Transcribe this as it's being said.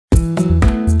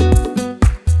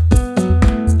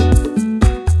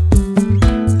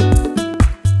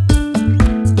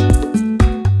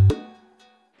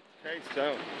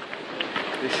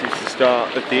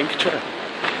Inca Trail.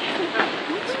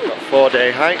 So we've got a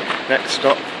 4-day hike. Next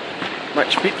stop,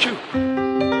 Machu Picchu.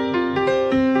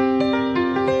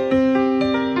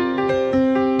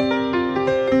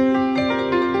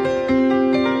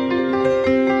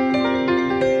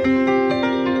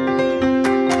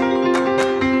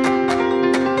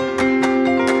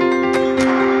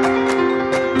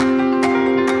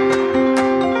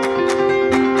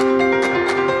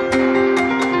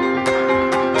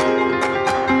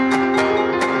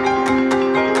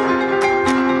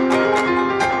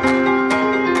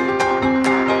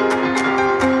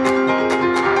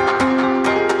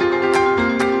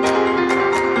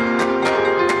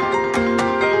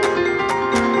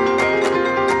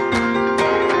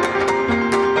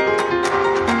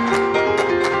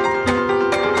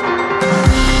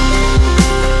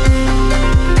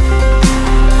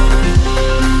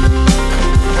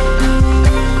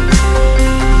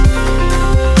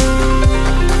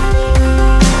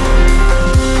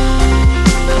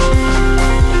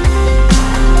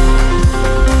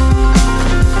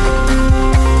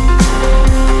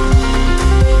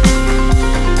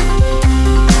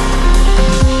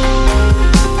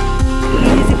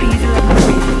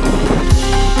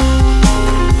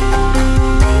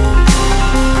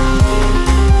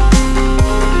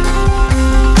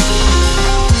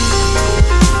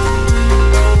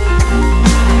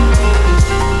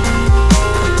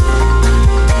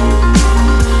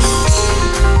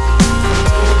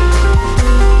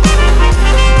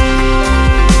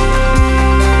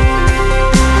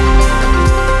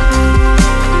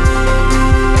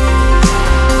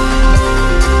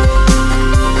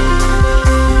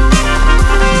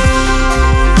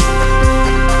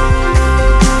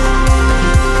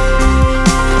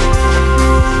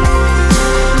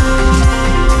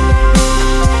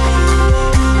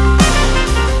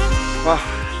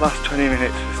 Last 20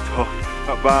 minutes was tough.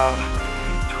 About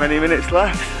 20 minutes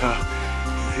left, so you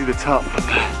can see the top.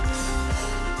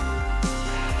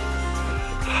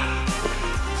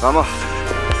 Vamos.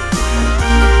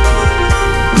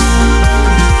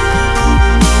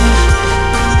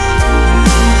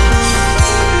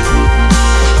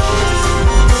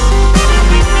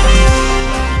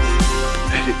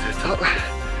 Made it to the top.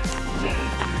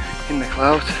 In the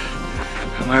clouds.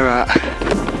 And we're at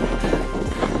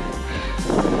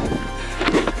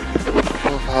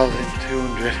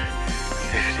 4,250.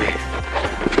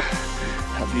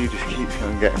 That view just keeps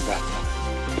going getting better.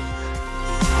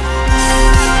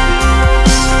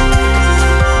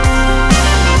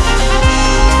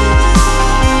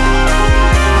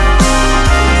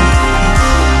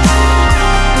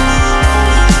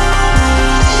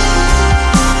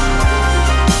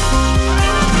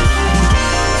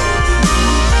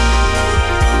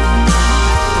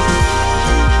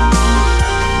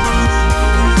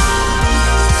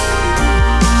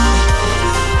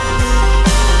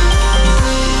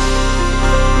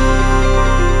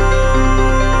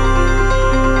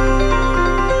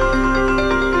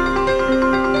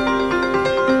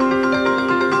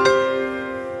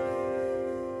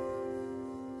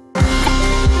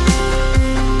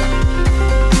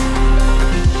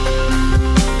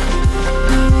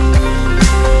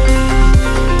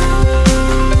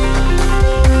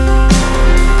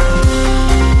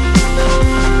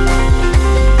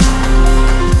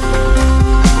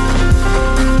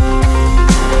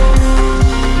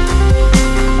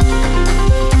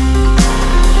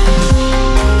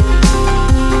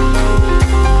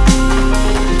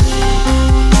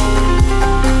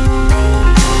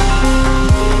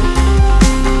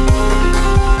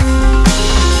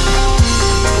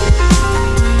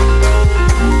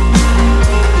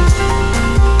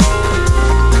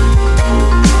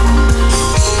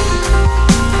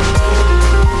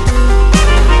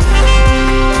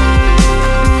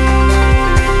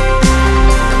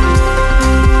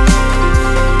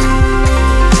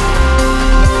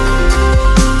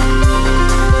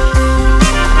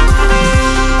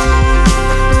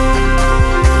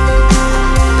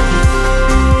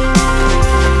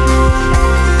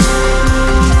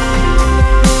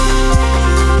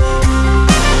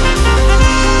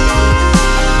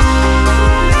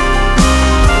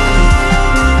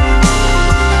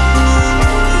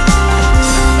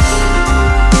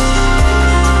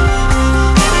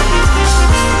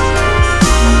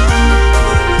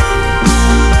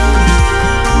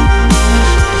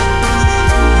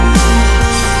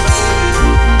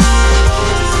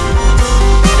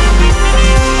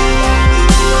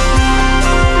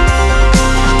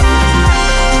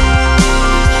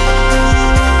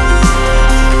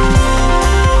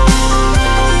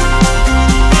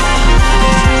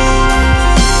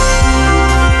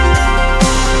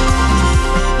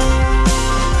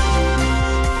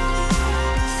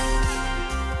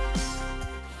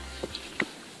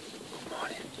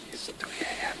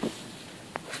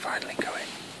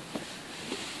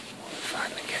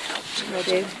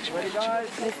 do.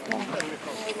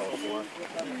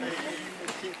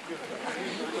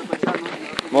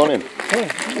 Morning.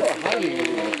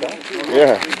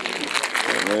 Yeah.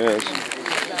 There it is.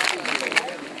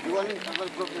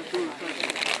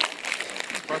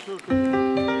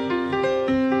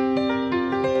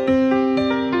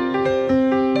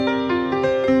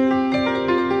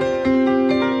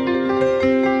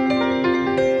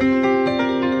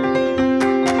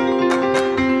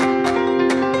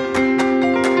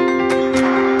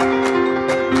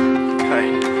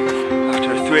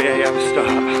 After a 3 AM start,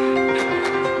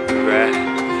 we're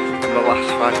on the last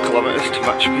 5 kilometres to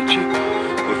Machu Picchu,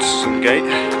 or to some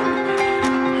gate.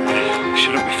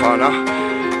 Shouldn't be far now,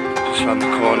 just round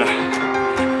the corner.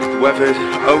 The weather's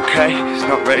okay, it's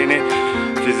not raining,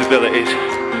 visibility's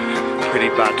pretty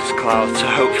bad, there's clouds, so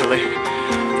hopefully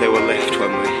they will lift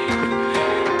when we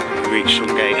reach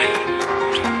some gate.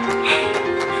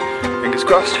 Fingers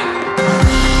crossed.